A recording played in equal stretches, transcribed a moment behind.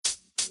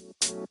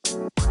Hi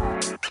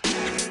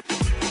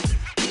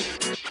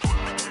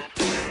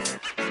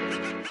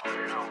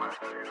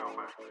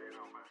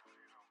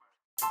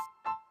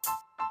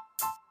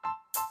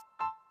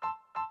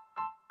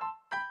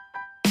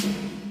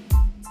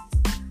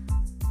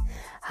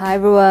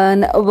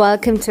everyone,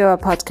 welcome to our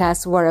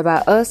podcast, What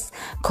About Us?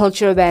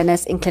 Cultural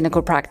Awareness in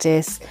Clinical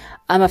Practice.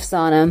 I'm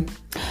Afsana.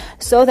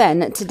 So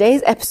then,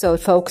 today's episode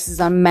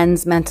focuses on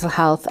men's mental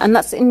health, and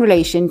that's in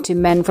relation to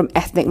men from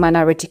ethnic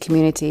minority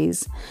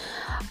communities.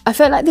 I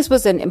felt like this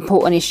was an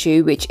important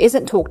issue which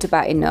isn't talked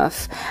about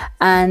enough,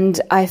 and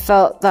I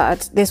felt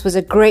that this was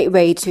a great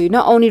way to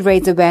not only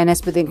raise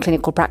awareness within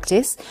clinical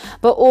practice,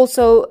 but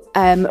also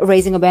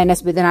raising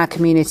awareness within our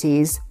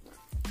communities.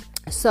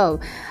 So,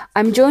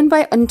 I'm joined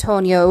by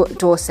Antonio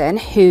Dawson,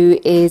 who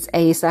is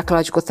a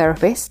psychological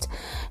therapist.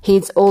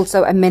 He's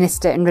also a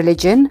minister in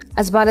religion,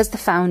 as well as the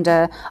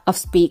founder of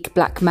Speak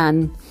Black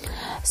Man.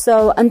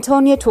 So,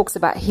 Antonio talks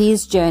about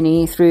his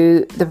journey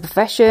through the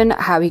profession,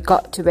 how he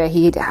got to where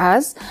he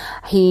has.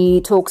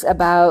 He talks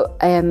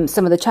about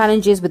some of the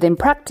challenges within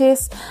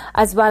practice,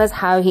 as well as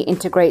how he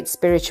integrates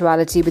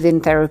spirituality within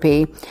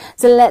therapy.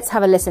 So, let's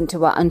have a listen to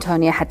what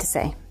Antonio had to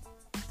say.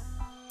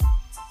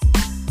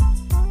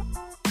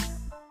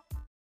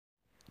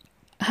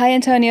 Hi,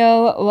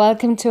 Antonio.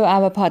 Welcome to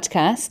our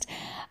podcast.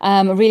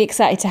 I'm really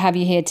excited to have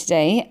you here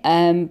today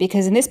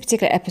because in this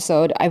particular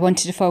episode, I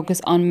wanted to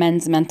focus on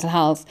men's mental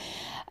health.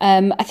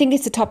 I think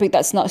it's a topic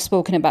that's not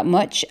spoken about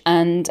much,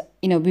 and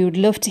we would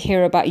love to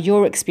hear about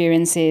your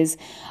experiences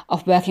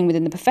of working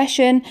within the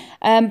profession,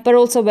 but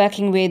also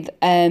working with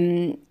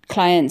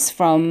clients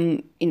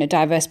from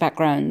diverse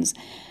backgrounds.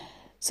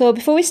 So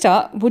before we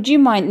start, would you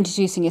mind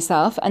introducing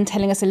yourself and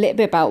telling us a little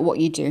bit about what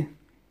you do?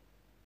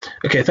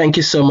 Okay, thank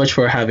you so much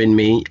for having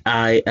me.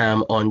 I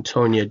am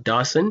Antonio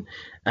Dawson,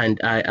 and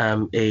I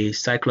am a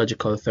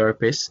psychological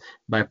therapist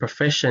by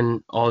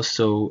profession,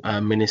 also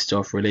a minister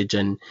of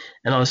religion,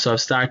 and also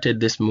I've started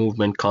this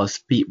movement called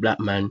Speak Black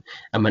Man.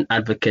 I'm an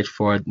advocate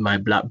for my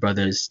Black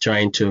brothers,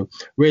 trying to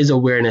raise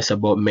awareness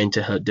about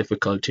mental health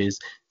difficulties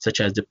such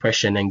as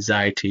depression,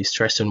 anxiety,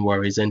 stress and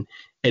worries, and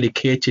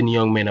educating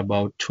young men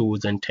about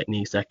tools and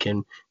techniques that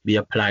can be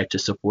applied to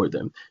support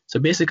them. So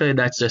basically,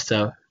 that's just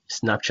a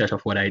snapshot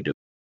of what I do.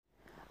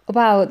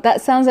 Wow,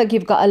 that sounds like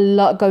you've got a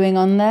lot going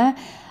on there.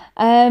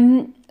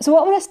 So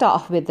what I want to start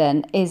off with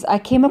then is I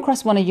came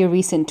across one of your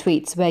recent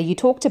tweets where you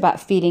talked about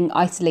feeling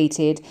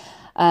isolated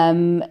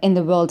in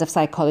the world of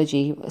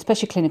psychology,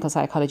 especially clinical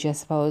psychology, I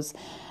suppose.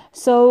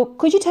 So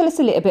could you tell us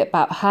a little bit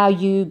about how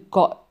you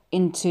got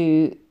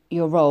into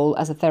your role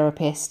as a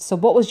therapist? So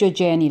what was your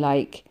journey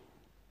like?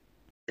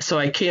 So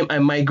I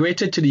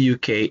migrated to the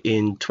UK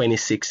in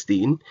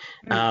 2016.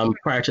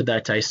 Prior to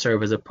that, I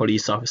served as a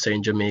police officer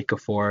in Jamaica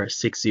for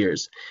 6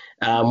 years.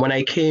 When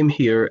I came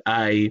here,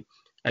 I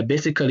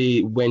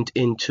basically went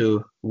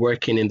into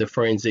working in the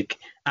forensic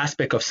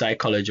aspect of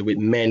psychology with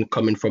men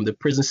coming from the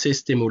prison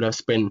system who would have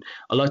spent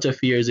a lot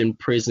of years in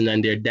prison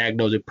and they're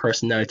diagnosed with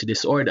personality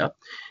disorder.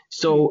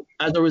 So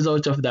as a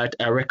result of that,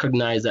 I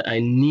recognized that I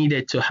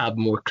needed to have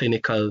more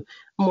clinical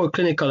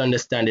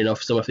understanding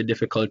of some of the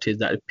difficulties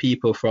that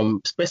people from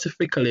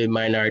specifically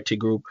minority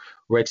group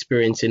were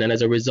experiencing. And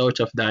as a result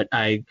of that,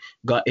 I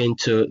got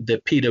into the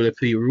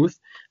PWP Ruth.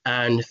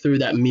 And through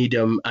that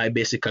medium, I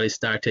basically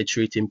started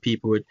treating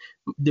people with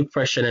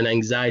depression and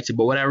anxiety.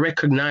 But what I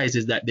recognize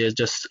is that there's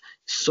just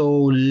so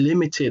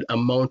limited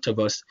amount of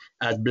us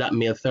as Black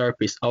male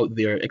therapists out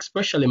there,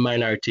 especially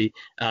minority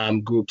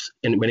groups,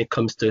 and when it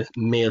comes to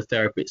male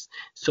therapists.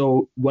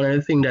 So one of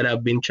the things that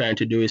I've been trying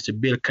to do is to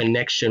build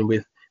connection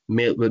with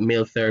male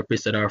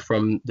therapists that are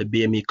from the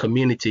BME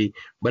community,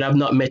 but I've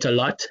not met a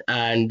lot,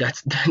 and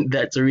that's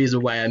the reason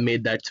why I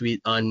made that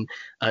tweet on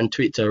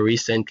Twitter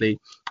recently.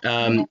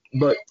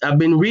 But I've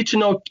been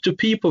reaching out to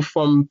people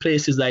from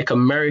places like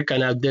America,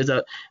 and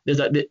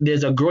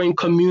there's a growing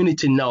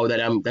community now that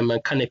I'm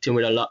connecting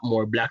with a lot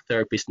more Black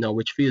therapists now,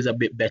 which feels a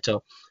bit better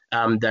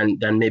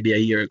than maybe a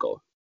year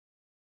ago.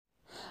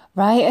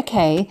 Right.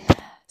 Okay.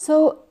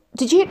 So,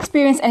 did you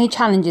experience any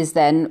challenges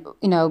then,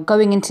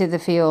 going into the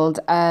field,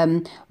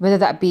 whether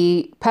that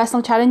be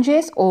personal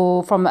challenges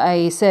or from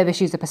a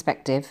service user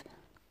perspective?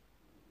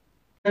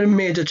 A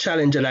major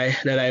challenge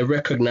that I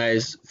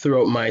recognize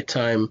throughout my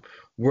time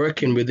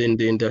working within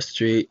the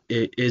industry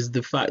is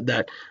the fact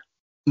that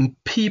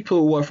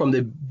people who are from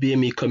the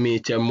BME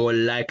community are more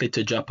likely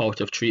to drop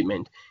out of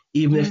treatment,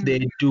 even if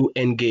they do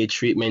engage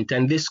treatment.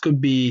 And this could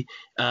be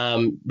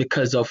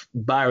because of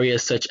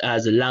barriers such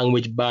as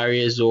language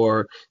barriers,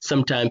 or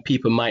sometimes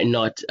people might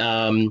not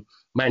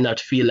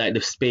feel like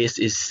the space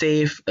is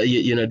safe.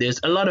 There's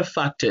a lot of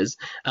factors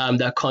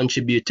that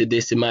contribute to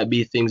this. It might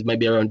be things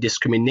maybe around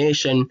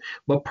discrimination.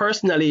 But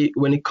personally,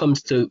 when it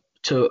comes to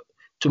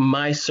to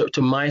my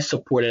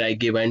support that I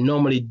give, I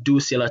normally do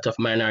see a lot of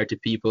minority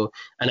people,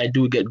 and I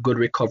do get good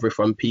recovery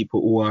from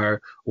people who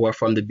are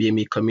from the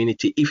BME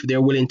community if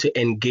they're willing to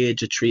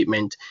engage the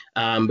treatment.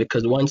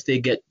 Because once they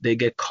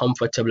get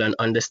comfortable and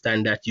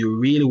understand that you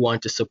really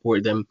want to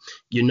support them,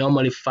 you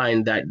normally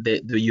find that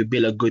you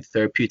build a good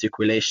therapeutic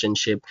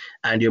relationship,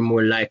 and you're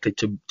more likely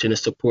to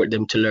support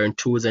them to learn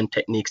tools and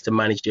techniques to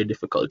manage their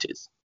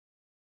difficulties.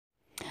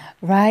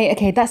 Right.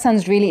 Okay. That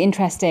sounds really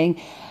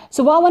interesting.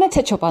 So what I want to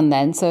touch up on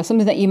then, so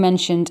something that you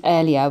mentioned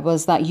earlier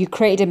was that you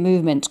created a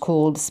movement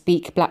called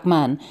Speak Black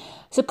Man.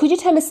 So could you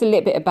tell us a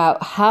little bit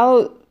about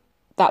how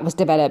that was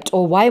developed,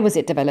 or why was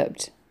it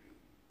developed?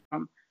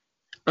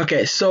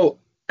 Okay, so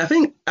I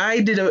think I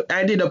did a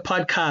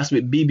podcast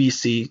with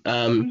BBC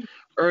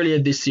earlier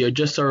this year,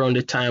 just around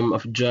the time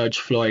of George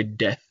Floyd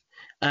death,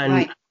 and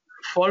Right.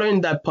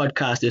 following that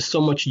podcast, there's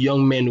so much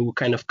young men who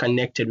kind of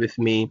connected with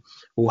me,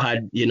 who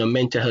had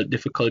mental health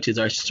difficulties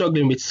or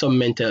struggling with some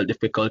mental health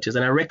difficulties,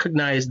 and I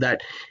recognized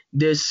that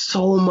there's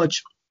so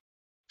much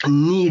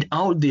need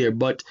out there,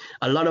 but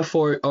a lot of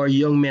our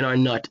young men are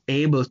not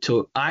able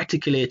to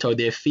articulate how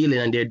they're feeling,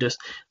 and they're just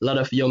a lot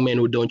of young men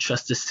who don't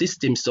trust the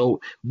system.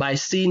 So by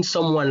seeing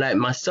someone like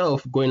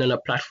myself going on a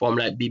platform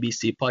like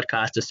BBC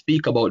podcast to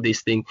speak about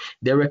this thing,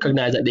 they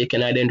recognize that they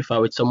can identify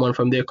with someone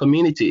from their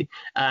community,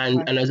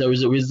 and as a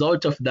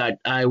result of that,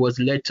 I was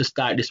led to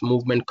start this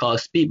movement called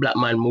Speak Black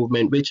Man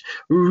movement, which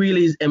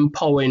really is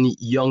empowering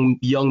young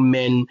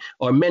men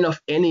or men of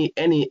any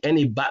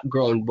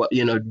background, but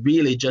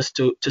really just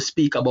to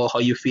speak about how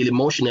you feel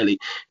emotionally.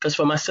 Because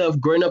for myself,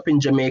 growing up in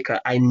Jamaica,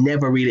 I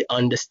never really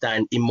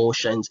understand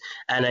emotions,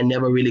 and I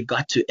never really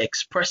got to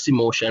express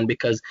emotion,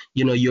 because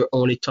you're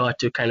only taught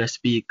to kind of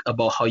speak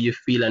about how you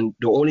feel, and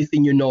the only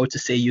thing to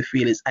say you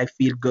feel is I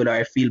feel good or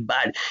I feel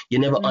bad. You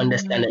never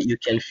understand that you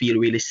can feel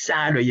really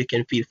sad, or you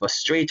can feel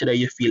frustrated, or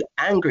you feel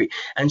angry.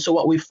 And so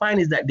what we find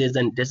is that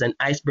there's an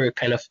iceberg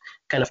kind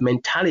of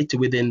mentality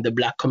within the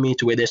Black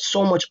community, where there's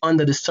so much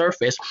under the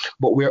surface,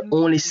 but we're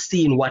only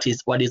seeing what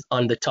is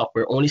on the top.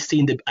 We're only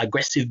seeing the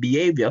aggressive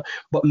behavior,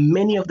 but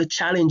many of the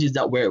challenges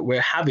that we're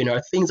having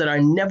are things that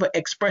are never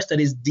expressed, that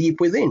is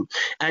deep within.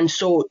 And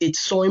so it's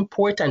so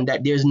important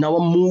that there's now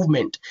a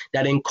movement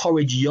that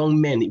encourage young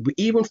men,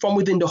 even from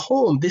within the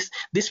home.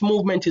 This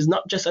movement is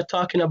not just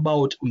talking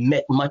about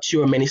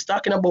mature men. It's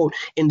talking about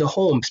in the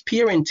homes,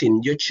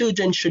 parenting. Your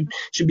children should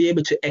be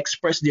able to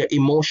express their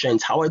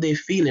emotions. How are they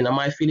feeling? Am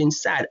I feeling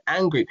sad,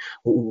 angry?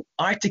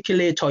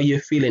 Articulate how you're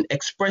feeling.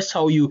 Express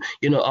how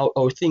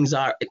how things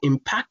are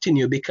impacting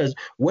you. Because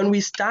when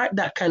we start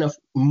that kind of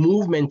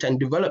movement and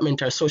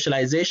development or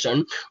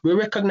socialization, we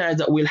recognize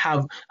that we'll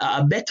have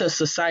a better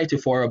society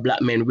for our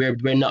Black men, where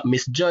we're not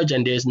misjudged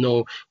and there's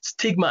no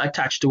stigma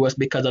attached to us,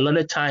 because a lot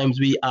of times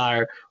we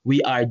are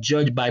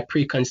judged by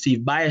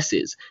preconceived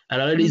biases,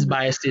 and a lot of these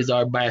biases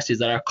are biases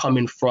that are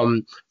coming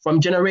from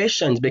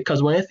generations.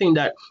 Because one thing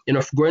that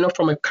growing up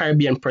from a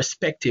Caribbean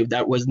perspective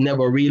that was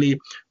never really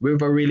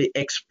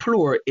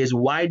explored is,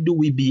 why do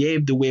we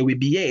behave the way we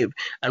behave,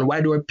 and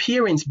why do our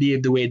parents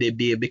behave the way they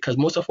behave? Because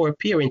most of our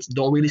parents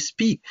don't really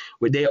speak,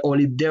 where they're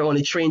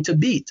only trained to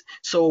beat.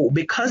 So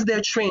because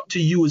they're trained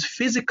to use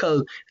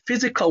physical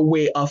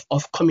way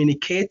of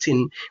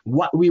communicating,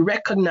 what we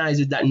recognize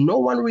is that no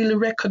one really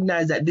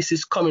recognizes that this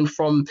is coming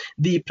from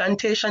the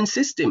plantation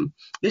system.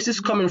 This is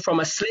coming from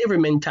a slavery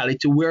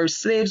mentality, where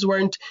slaves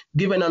weren't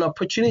given an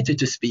opportunity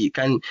to speak,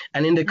 and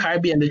in the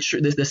Caribbean,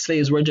 the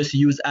slaves were just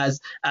used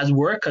as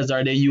workers,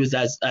 or they used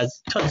as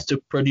tugs to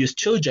produce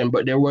children,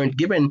 but they weren't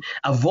given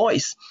a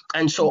voice.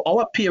 And so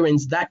our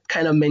parents, that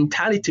kind of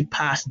mentality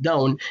passed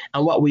down,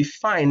 and what we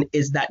find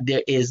is that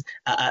there is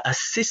a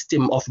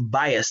system of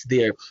bias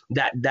there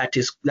that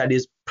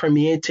is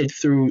permeated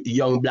through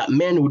young Black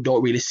men who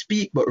don't really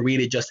speak, but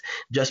really just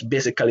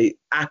basically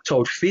act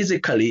out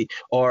physically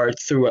or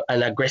through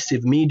an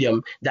aggressive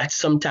medium that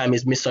sometimes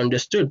is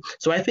misunderstood.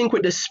 So I think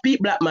with the Speak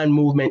Black Man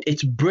movement,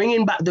 it's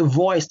bringing back the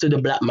voice to the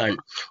Black man,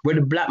 where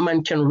the Black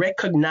man can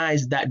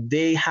recognize that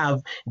they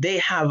have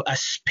a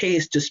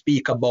space to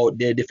speak about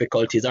their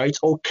difficulties, or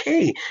it's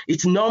okay.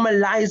 It's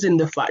normalizing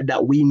the fact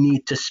that we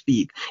need to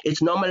speak.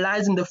 It's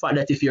normalizing the fact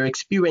that if you're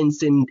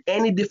experiencing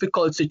any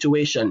difficult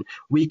situation,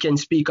 we can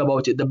speak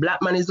about it. The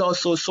Black man is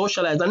also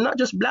socialized, and not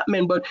just Black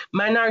men, but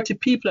minority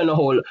people in a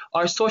whole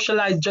are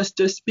socialized just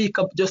to speak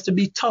up, just to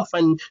be tough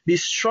and be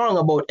strong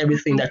about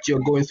everything that you're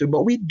going through.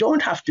 But we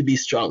don't have to be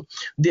strong.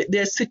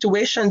 There's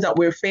situations that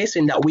we're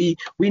facing that we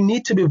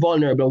need to be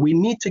vulnerable. We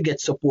need to get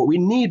support. We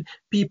need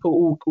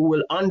people who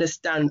will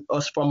understand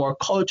us from our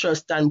cultural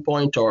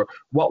standpoint or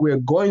what we're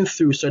going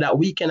through, so that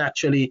we can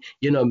actually,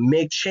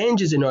 make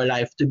changes in our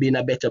life to be in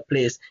a better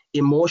place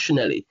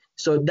emotionally.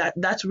 So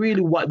that's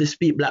really what the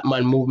Speak Black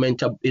Man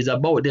movement is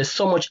about. There's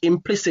so much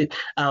implicit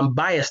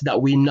bias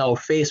that we now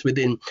face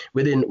within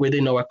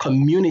our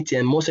community,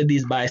 and most of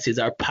these biases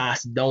are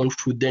passed down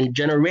through the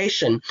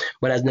generation,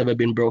 but has never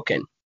been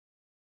broken.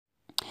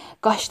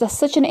 Gosh, that's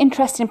such an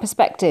interesting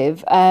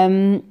perspective.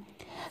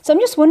 So I'm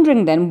just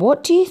wondering then,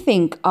 what do you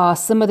think are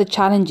some of the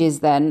challenges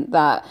then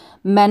that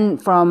men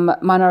from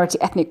minority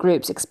ethnic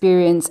groups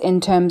experience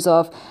in terms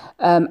of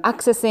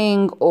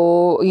accessing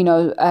or,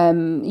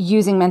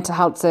 using mental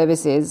health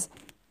services?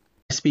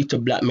 Speak to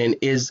black men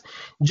is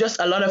just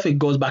a lot of it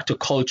goes back to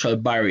cultural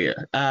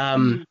barrier.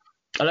 A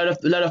lot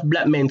of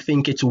black men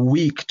think it's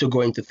weak to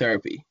go into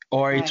therapy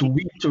or it's Right.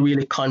 weak to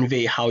really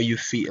convey how you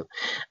feel.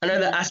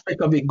 Another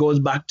aspect of it goes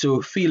back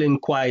to feeling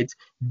quite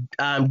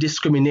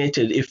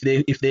discriminated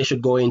if they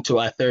should go into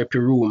a therapy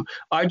room,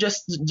 or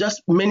just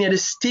many of the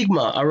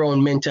stigma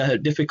around mental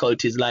health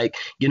difficulties, like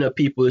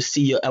people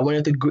see you. One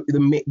of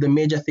the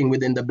major thing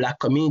within the black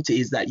community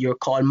is that you're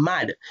called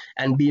mad,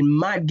 and being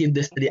mad gives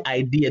this the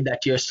idea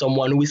that you're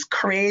someone who is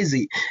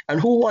crazy, and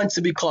who wants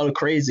to be called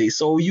crazy?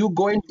 So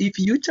if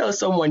you tell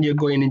someone you're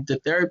going into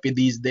therapy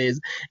these days,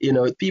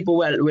 people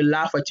will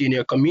laugh at you in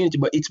your community,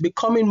 but it's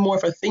becoming more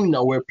of a thing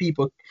now where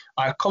people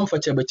are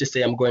comfortable to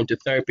say I'm going to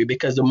therapy,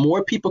 because the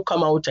more people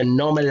come out and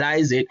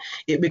normalize it,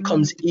 it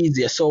becomes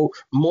easier. So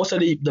most of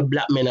the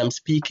black men I'm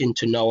speaking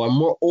to now are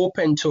more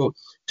open to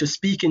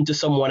speaking to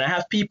someone. I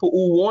have people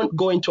who won't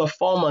go into a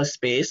formal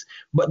space,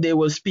 but they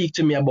will speak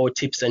to me about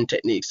tips and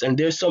techniques. And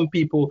there's some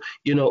people,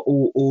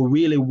 who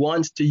really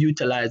wants to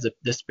utilize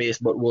the space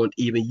but won't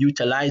even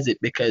utilize it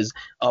because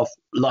of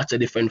lots of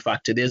different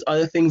factors. There's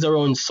other things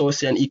around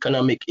social and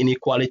economic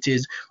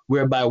inequalities,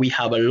 whereby we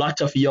have a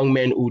lot of young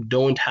men who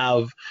don't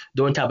have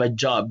a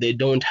job, they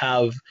don't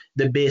have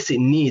the basic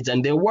needs,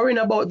 and they're worrying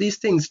about these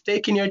things.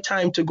 Taking your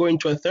time to go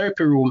into a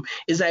therapy room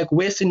is like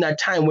wasting that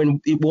time when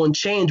it won't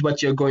change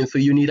what you're going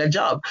through. You need a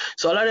job.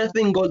 So a lot of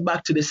things goes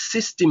back to the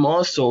system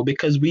also,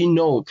 because we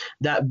know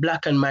that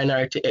black and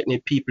minority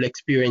ethnic people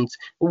experience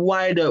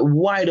wider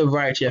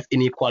variety of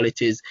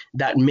inequalities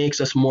that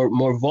makes us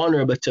more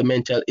vulnerable to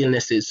mental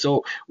illnesses.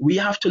 So we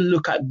have to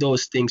look at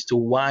those things to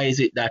why is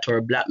it that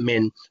our black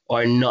men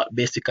are not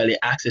basically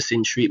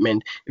accessing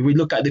treatment. If we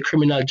look at the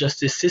criminal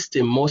justice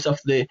system, most of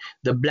the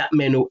black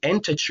men who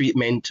enter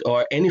treatment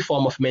or any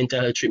form of mental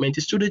health treatment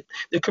is through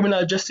the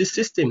criminal justice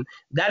system.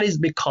 That is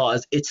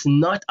because it's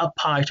not a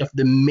part of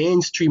the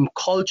mainstream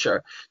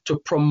culture to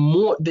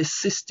promote the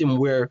system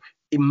where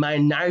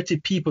minority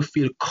people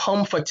feel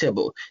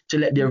comfortable to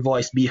let their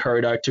voice be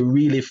heard or to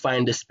really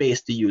find the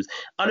space to use.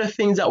 Other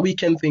things that we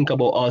can think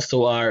about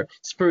also are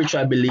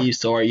spiritual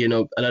beliefs, or a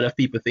lot of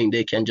people think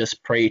they can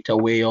just pray it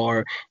away,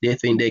 or they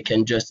think they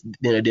can just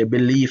their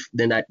belief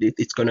then that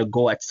it's going to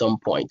go at some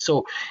point.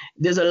 So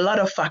there's a lot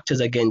of factors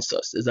against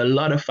us. There's a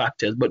lot of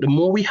factors, but the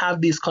more we have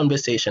this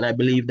conversation, I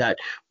believe that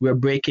we're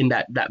breaking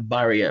that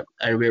barrier,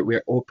 and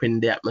we're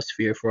opening the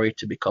atmosphere for it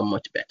to become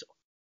much better.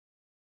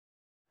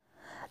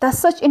 That's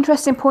such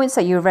interesting points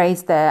that you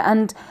raised there.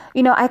 And,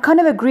 I kind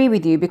of agree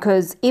with you,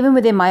 because even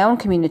within my own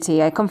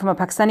community, I come from a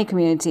Pakistani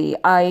community,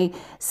 I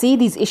see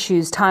these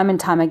issues time and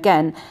time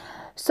again.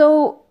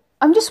 So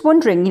I'm just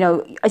wondering,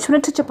 I just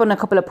want to touch upon a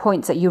couple of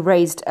points that you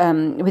raised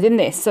within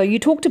this. So you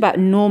talked about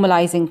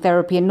normalizing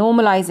therapy and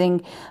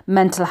normalizing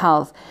mental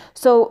health.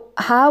 So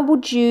how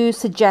would you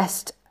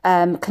suggest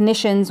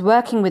clinicians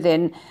working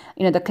within,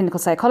 the clinical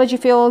psychology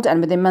field and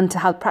within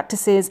mental health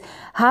practices,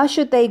 how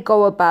should they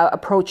go about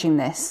approaching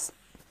this?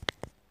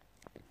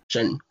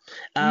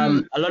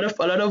 A lot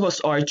of us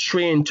are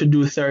trained to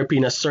do therapy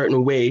in a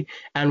certain way,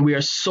 and we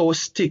are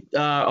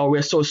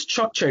we're so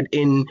structured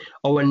in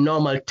our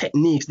normal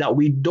techniques that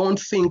we don't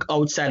think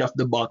outside of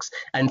the box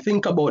and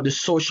think about the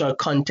social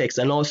context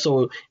and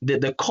also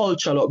the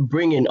cultural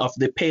upbringing of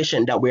the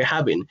patient that we're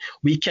having.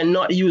 We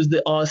cannot use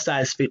the all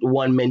size fit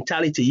one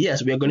mentality.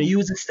 Yes, we're going to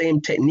use the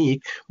same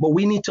technique, but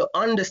we need to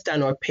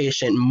understand our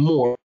patient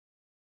more.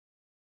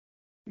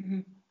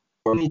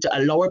 We need to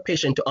allow our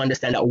patient to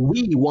understand that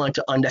we want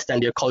to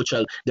understand their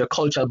cultural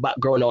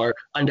background, or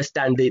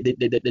understand the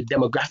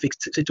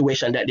demographic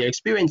situation that they're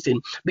experiencing,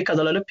 because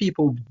a lot of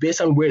people,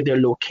 based on where they're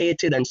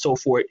located and so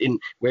forth, in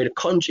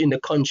the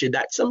country,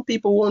 that some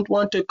people won't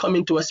want to come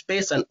into a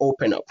space and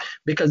open up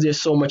because there's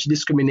so much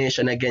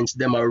discrimination against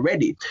them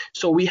already.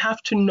 So we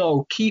have to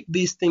now keep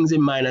these things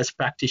in mind as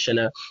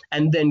practitioner,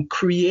 and then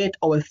create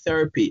our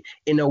therapy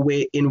in a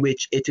way in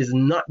which it is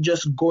not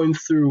just going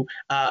through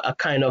a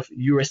kind of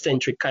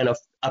Eurocentric kind of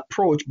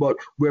approach, but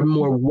we're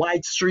more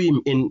wide stream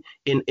in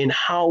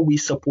how we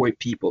support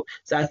people.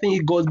 So I think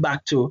it goes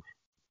back to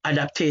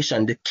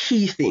adaptation. The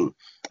key thing,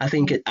 I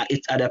think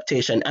it's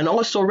adaptation, and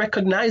also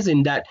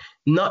recognizing that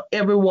not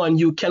everyone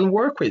you can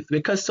work with,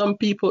 because some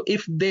people,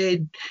 if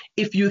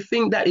you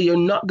think that you're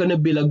not going to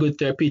build a good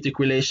therapeutic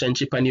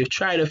relationship and you've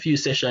tried a few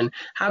sessions,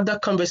 have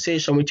that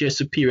conversation with your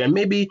superior,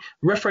 maybe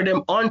refer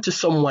them on to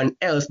someone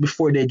else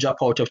before they drop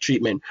out of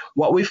treatment.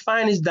 What we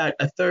find is that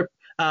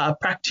a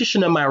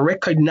practitioner might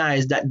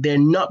recognize that they're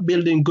not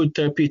building good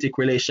therapeutic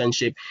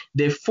relationship,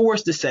 they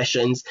force the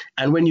sessions,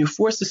 and when you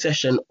force the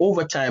session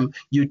over time,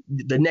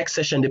 the next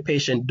session the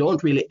patient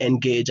don't really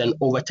engage, and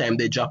over time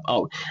they drop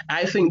out.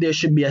 I think there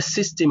should be a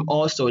system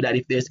also that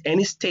if there's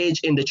any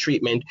stage in the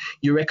treatment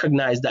you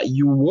recognize that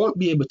you won't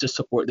be able to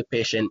support the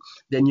patient,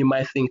 then you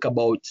might think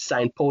about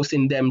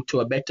signposting them to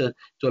a better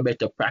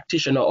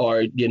practitioner,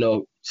 or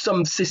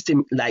some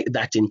system like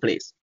that in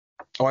place,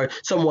 or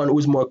someone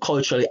who's more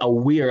culturally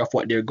aware of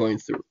what they're going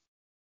through.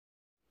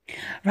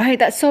 Right,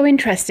 that's so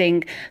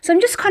interesting. So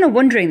I'm just kind of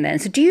wondering then,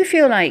 so do you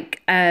feel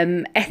like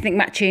ethnic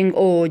matching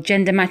or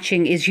gender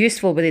matching is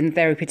useful within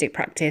therapeutic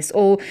practice,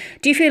 or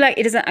do you feel like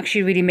it doesn't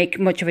actually really make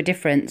much of a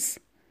difference?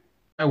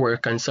 I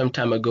work on some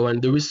time ago,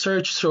 and the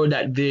research showed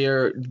that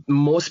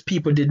most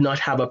people did not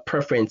have a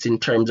preference in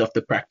terms of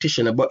the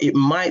practitioner, but it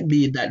might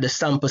be that the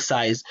sample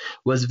size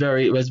was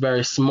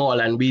very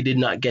small, and we did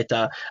not get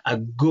a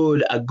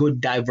good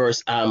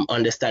diverse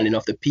understanding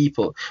of the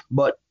people.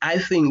 But I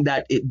think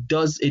that it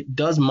does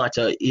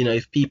matter,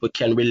 if people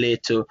can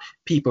relate to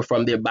people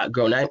from their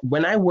background.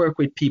 When I work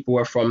with people who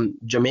are from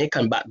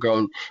Jamaican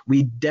background,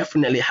 we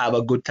definitely have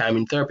a good time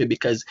in therapy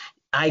because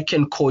I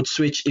can code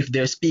switch. If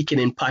they're speaking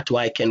in patois,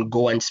 I can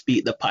go and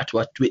speak the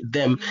patois with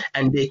them,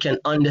 and they can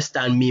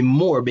understand me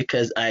more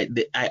because I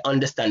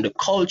understand the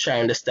culture, I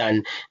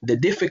understand the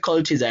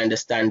difficulties, I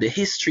understand the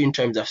history in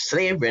terms of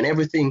slavery and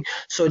everything.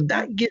 So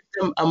that gives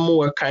them a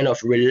more kind of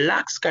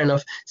relaxed kind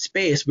of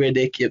space where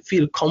they can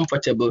feel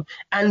comfortable.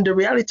 And the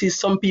reality is,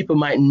 some people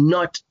might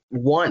not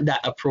want that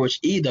approach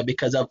either,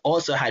 because I've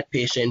also had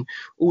patients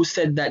who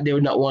said that they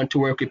would not want to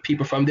work with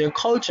people from their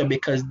culture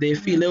because they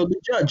feel they'll be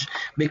judged,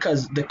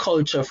 because the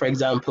culture, for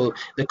example,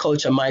 the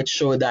culture might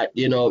show that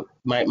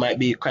might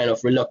be kind of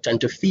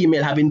reluctant to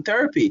female having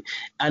therapy,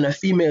 and a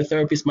female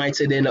therapist might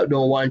say they don't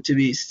want to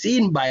be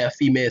seen by a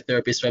female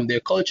therapist from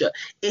their culture.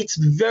 It's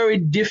very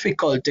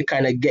difficult to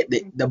kind of get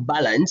the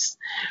balance,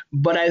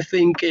 but I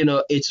think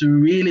it's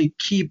really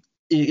keeping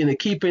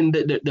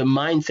the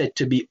mindset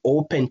to be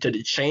open to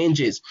the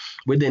changes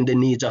within the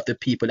needs of the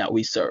people that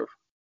we serve.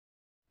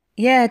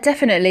 Yeah,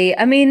 definitely.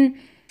 I mean,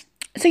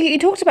 so you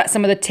talked about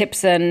some of the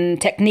tips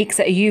and techniques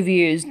that you've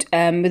used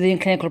within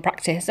clinical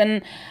practice,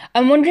 and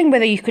I'm wondering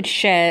whether you could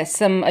share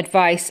some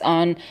advice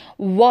on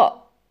what,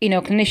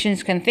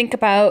 clinicians can think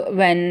about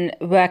when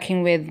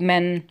working with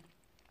men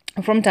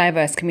from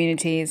diverse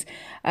communities.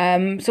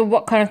 So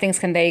what kind of things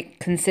can they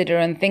consider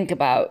and think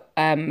about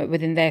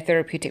within their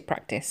therapeutic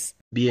practice?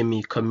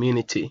 BME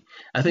community.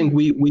 I think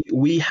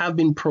we have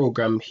been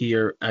programmed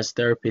here as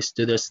therapists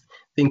to just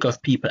think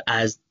of people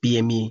as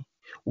BME.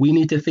 We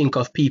need to think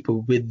of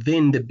people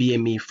within the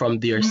BME from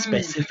their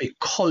specific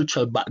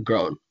cultural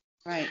background.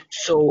 Right.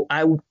 So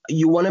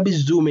you want to be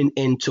zooming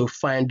in to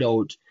find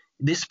out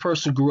this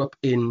person grew up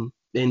in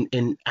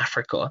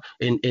Africa,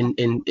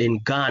 in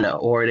Ghana,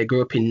 or they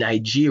grew up in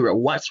Nigeria.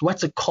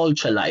 What's a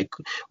culture like?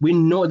 We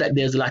know that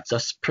there's lots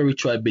of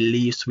spiritual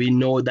beliefs. We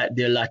know that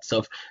there are lots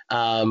of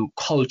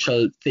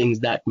cultural things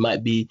that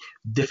might be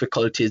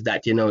difficulties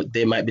that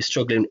they might be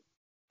struggling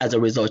as a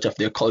result of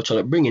their cultural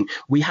upbringing.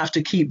 We have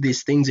to keep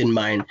these things in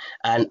mind,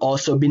 and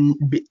also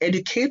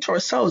educate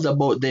ourselves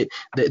about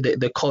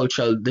the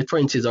cultural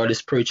differences or the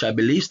spiritual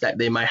beliefs that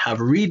they might have.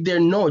 Read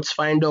their notes,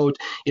 find out,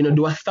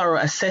 do a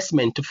thorough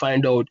assessment to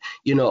find out,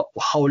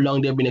 how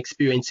long they've been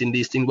experiencing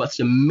these things, what's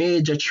the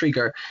major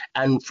trigger.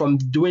 And from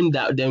doing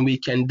that, then we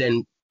can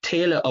then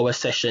tailor our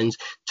sessions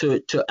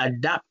to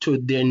adapt to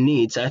their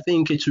needs. I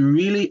think it's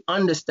really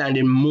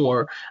understanding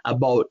more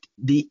about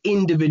the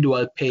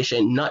individual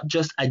patient, not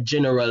just a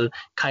general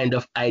kind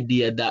of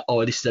idea that,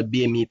 oh, this is a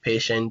BME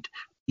patient,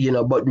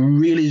 but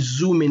really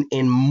zooming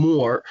in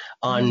more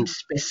on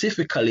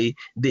specifically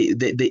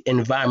the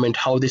environment,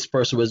 how this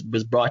person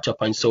was brought up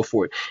and so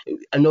forth.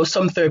 I know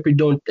some therapy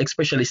don't,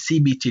 especially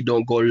CBT,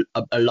 don't go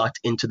a lot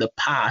into the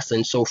past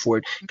and so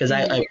forth, because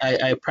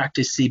I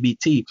practice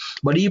CBT.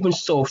 But even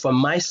so, for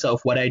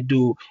myself, what I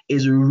do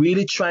is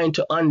really trying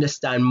to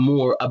understand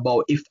more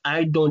about, if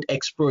I don't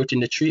expert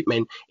in the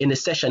treatment in the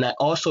session, I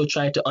also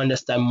try to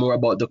understand more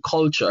about the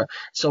culture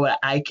so that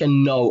I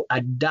can now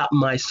adapt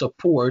my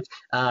support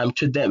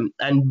to them.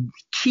 And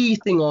key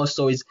thing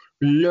also is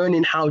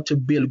learning how to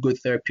build good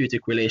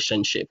therapeutic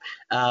relationship.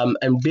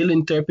 And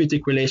building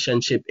therapeutic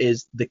relationship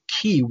is the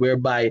key,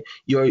 whereby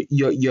you're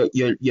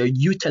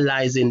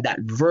utilizing that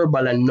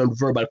verbal and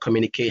non-verbal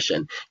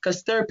communication.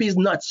 Because therapy is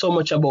not so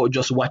much about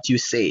just what you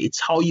say; it's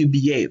how you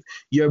behave.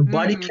 Your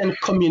body can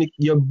communicate.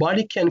 Your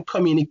body can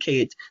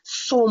communicate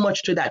so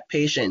much to that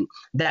patient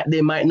that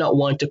they might not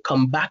want to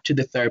come back to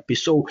the therapy.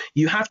 So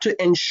you have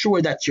to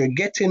ensure that you're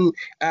getting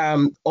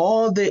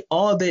all the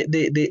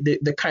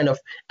kind of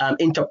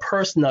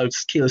interpersonal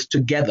skills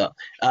together,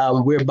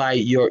 whereby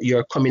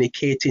you're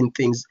communicating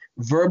things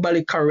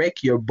verbally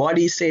correct, your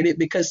body said it,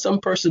 because some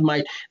person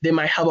might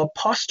have a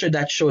posture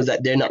that shows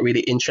that they're not really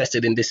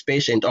interested in this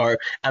patient, or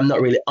I'm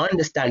not really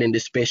understanding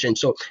this patient.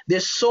 So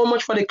there's so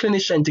much for the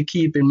clinician to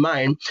keep in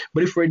mind.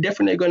 But if we're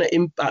definitely going to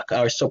impact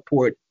our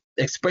support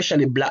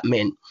especially Black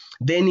men,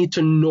 they need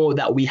to know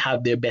that we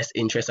have their best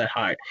interests at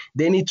heart.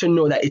 They need to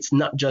know that it's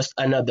not just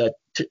another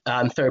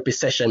therapy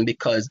session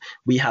because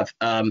we have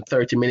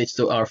 30 minutes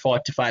to or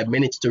 45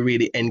 minutes to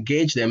really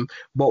engage them,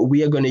 but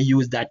we are going to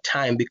use that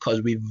time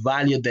because we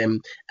value them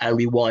and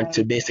we want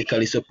to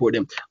basically support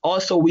them.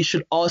 Also, we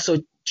should also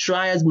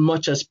try as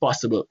much as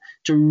possible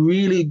to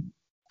really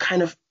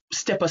kind of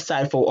step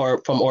aside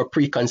from our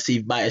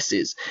preconceived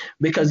biases,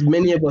 because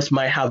many of us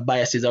might have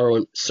biases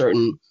around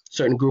certain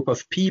group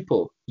of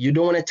people. You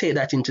don't want to take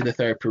that into the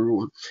therapy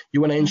room.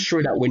 You want to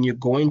ensure that when you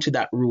go into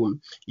that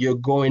room, you're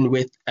going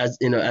with, as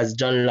you know, as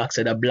John Locke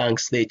said, a blank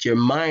slate. Your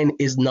mind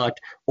is not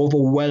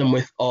overwhelmed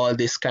with all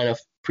this kind of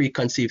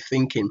preconceived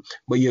thinking,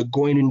 but you're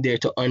going in there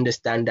to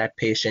understand that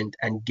patient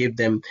and give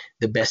them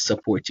the best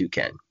support you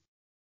can.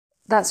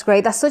 That's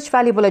great. That's such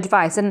valuable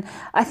advice. And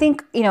I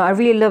think, I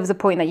really love the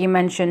point that you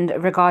mentioned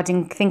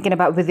regarding thinking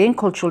about within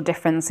cultural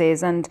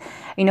differences and,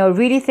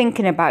 really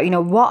thinking about,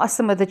 what are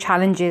some of the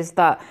challenges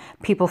that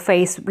people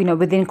face,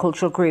 within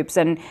cultural groups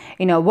and,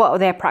 what are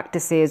their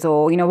practices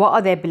or, what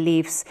are their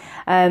beliefs.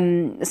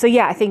 So,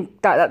 yeah, I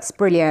think that's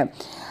brilliant.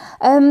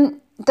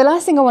 The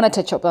last thing I want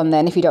to touch up on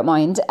then, if you don't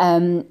mind,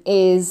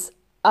 is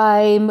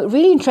I'm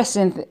really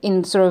interested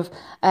in sort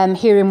of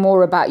hearing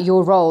more about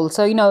your role.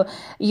 So,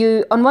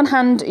 you on one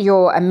hand,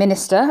 you're a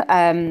minister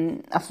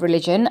of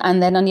religion,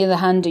 and then on the other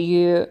hand,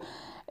 you're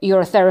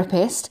a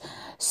therapist.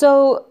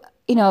 So,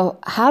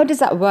 how does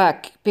that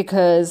work?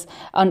 Because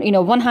on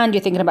one hand,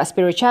 you're thinking about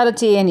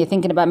spirituality, and you're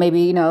thinking about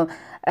maybe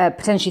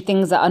potentially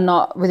things that are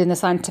not within the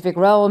scientific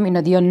realm,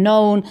 the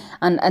unknown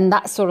and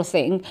that sort of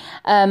thing.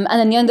 And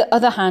then on the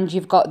other hand,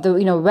 you've got the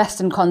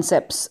Western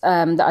concepts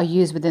that are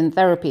used within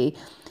therapy.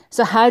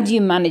 So how do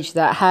you manage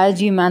that? How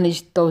do you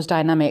manage those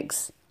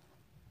dynamics?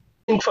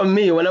 I think for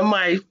me, one of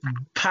my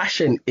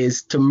passion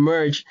is to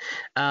merge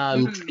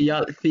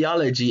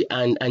theology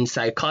and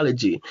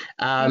psychology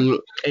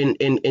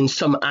in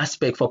some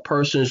aspect for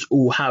persons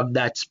who have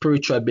that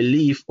spiritual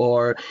belief,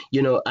 or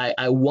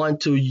I want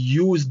to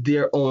use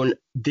their own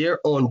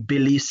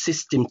belief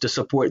system to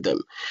support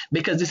them,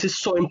 because this is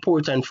so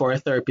important for a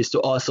therapist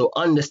to also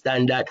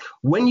understand that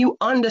when you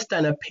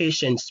understand a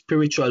patient's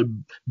spiritual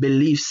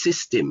belief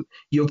system,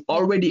 you've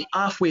already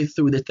halfway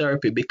through the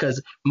therapy,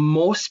 because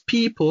most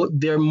people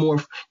they're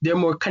more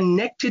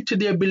connected to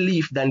their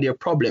belief than their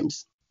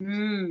problems.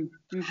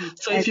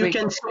 So if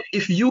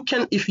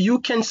you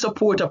can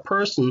support a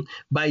person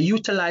by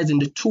utilizing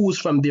the tools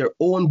from their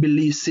own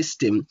belief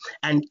system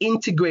and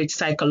integrate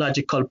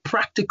psychological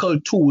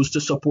practical tools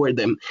to support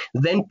them,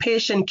 then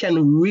patient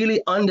can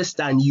really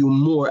understand you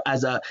more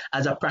as a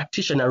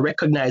practitioner,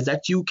 recognize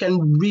that you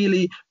can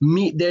really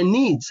meet their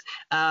needs.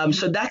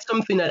 So that's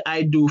something that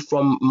I do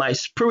from my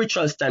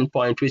spiritual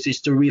standpoint, which is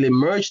to really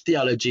merge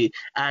theology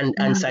and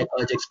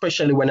psychology,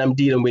 especially when I'm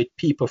dealing with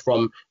people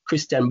from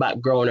Christian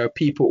background or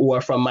people who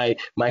are from my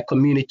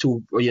community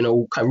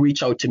who can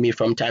reach out to me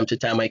from time to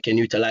time. I can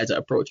utilize that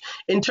approach.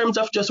 In terms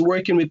of just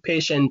working with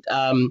patient,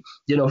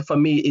 for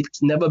me,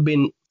 it's never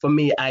been, for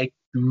me, I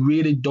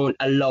really don't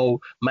allow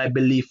my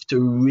belief to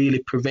really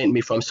prevent me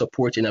from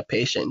supporting a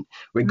patient,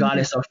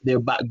 regardless of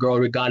their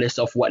background, regardless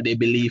of what they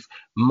believe.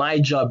 My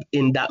job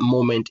in that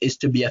moment is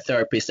to be a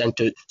therapist and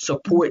to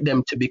support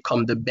them to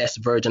become the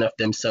best version of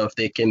themselves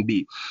they can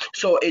be.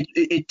 So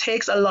it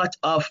takes a lot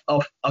of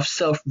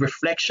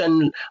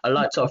self-reflection, a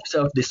lot of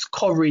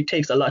self-discovery,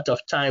 takes a lot of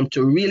time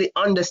to really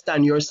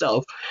understand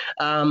yourself.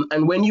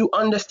 And when you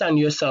understand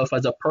yourself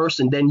as a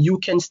person, then you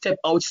can step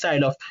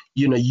outside of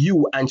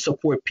you and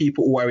support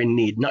people who are in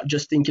need, not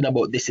just thinking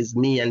about this is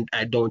me and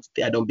I don't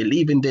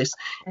believe in this.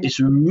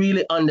 It's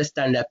really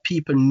understand that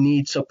people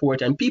need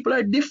support, and people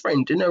are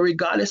different,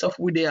 regardless of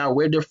who they are,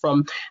 where they're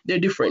from, they're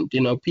different.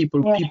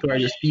 People are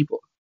just people.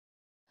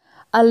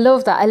 I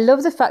love that. I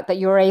love the fact that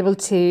you're able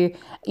to,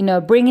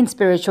 bring in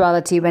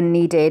spirituality when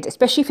needed,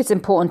 especially if it's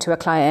important to a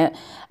client,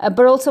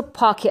 but also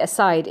park it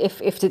aside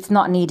if it's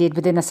not needed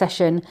within a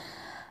session.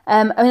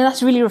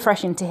 That's really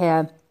refreshing to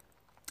hear.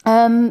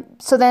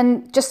 So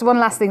then just one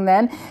last thing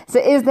then. So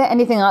is there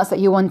anything else that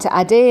you want to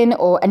add in,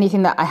 or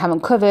anything that I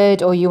haven't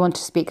covered or you want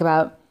to speak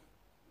about?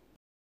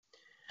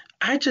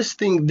 I just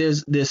think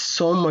there's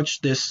so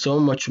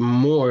much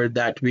more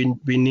that we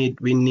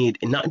need,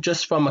 not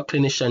just from a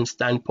clinician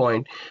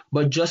standpoint,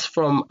 but just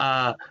from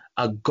a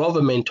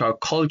government or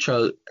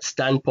cultural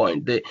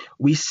standpoint.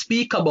 We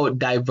speak about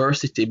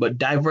diversity, but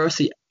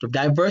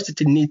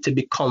diversity needs to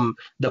become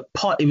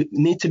it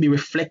needs to be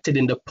reflected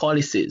in the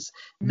policies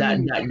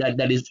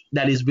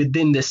that is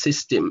within the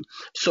system.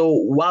 So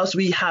whilst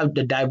we have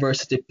the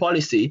diversity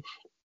policy,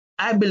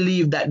 I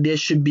believe that there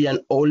should be an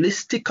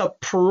holistic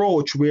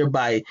approach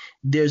whereby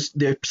there's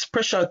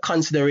special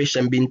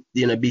consideration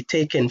be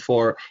taken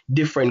for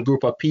different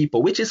group of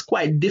people, which is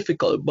quite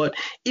difficult. But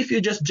if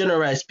you just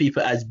generalize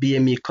people as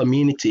BME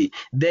community,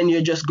 then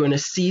you're just going to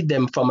see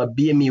them from a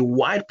BME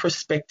wide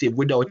perspective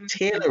without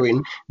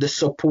tailoring the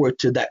support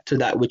to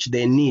that which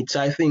they need. So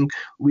I think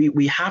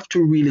we have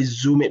to really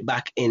zoom it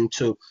back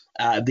into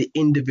the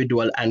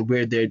individual and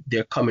where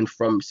they're coming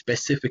from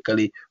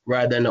specifically,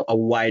 rather than a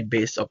wide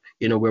base of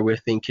where we're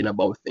thinking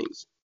about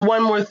things.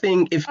 One more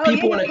thing, if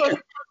people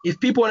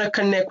want to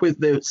connect with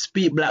the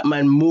Speak Black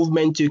Man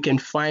movement, you can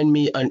find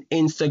me on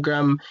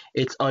Instagram.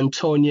 It's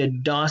Antonia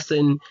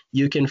Dawson.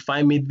 You can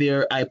find me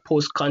there. I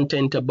post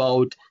content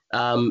about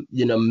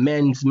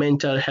men's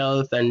mental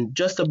health and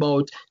just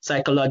about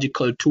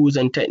psychological tools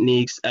and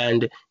techniques,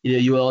 and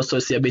you will also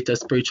see a bit of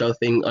spiritual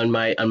thing on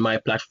my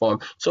platform.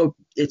 So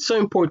it's so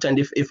important,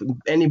 if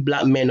any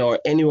Black men or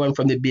anyone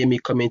from the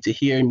BME community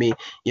hear me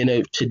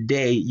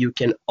today, you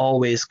can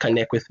always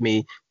connect with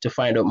me to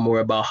find out more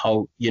about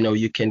how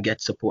you can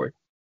get support.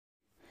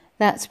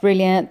 That's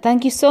brilliant.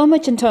 Thank you so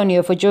much,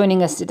 Antonio, for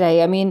joining us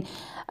today. I mean,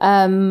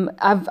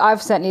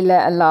 I've certainly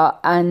learned a lot,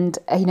 and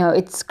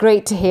it's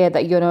great to hear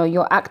that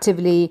you're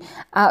actively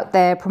out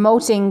there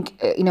promoting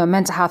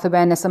mental health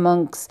awareness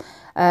amongst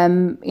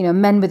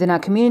men within our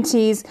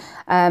communities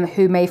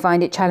who may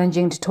find it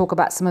challenging to talk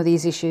about some of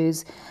these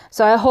issues.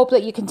 So I hope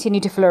that you continue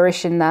to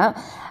flourish in that.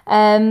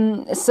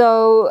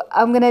 So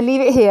I'm going to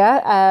leave it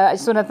here. I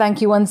just want to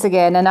thank you once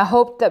again, and I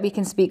hope that we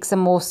can speak some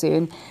more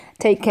soon.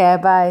 Take care.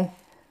 Bye.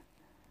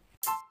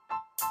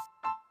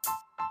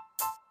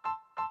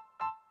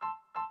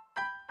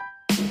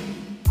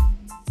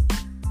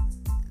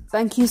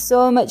 Thank you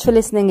so much for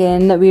listening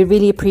in. We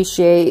really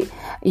appreciate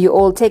you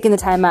all taking the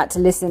time out to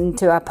listen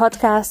to our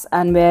podcast,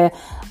 and we're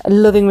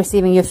loving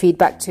receiving your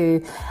feedback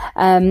too.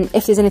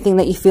 If there's anything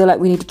that you feel like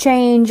we need to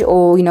change,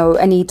 or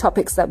any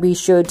topics that we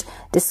should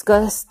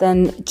discuss,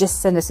 then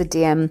just send us a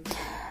DM.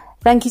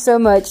 Thank you so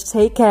much.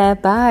 Take care.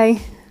 Bye.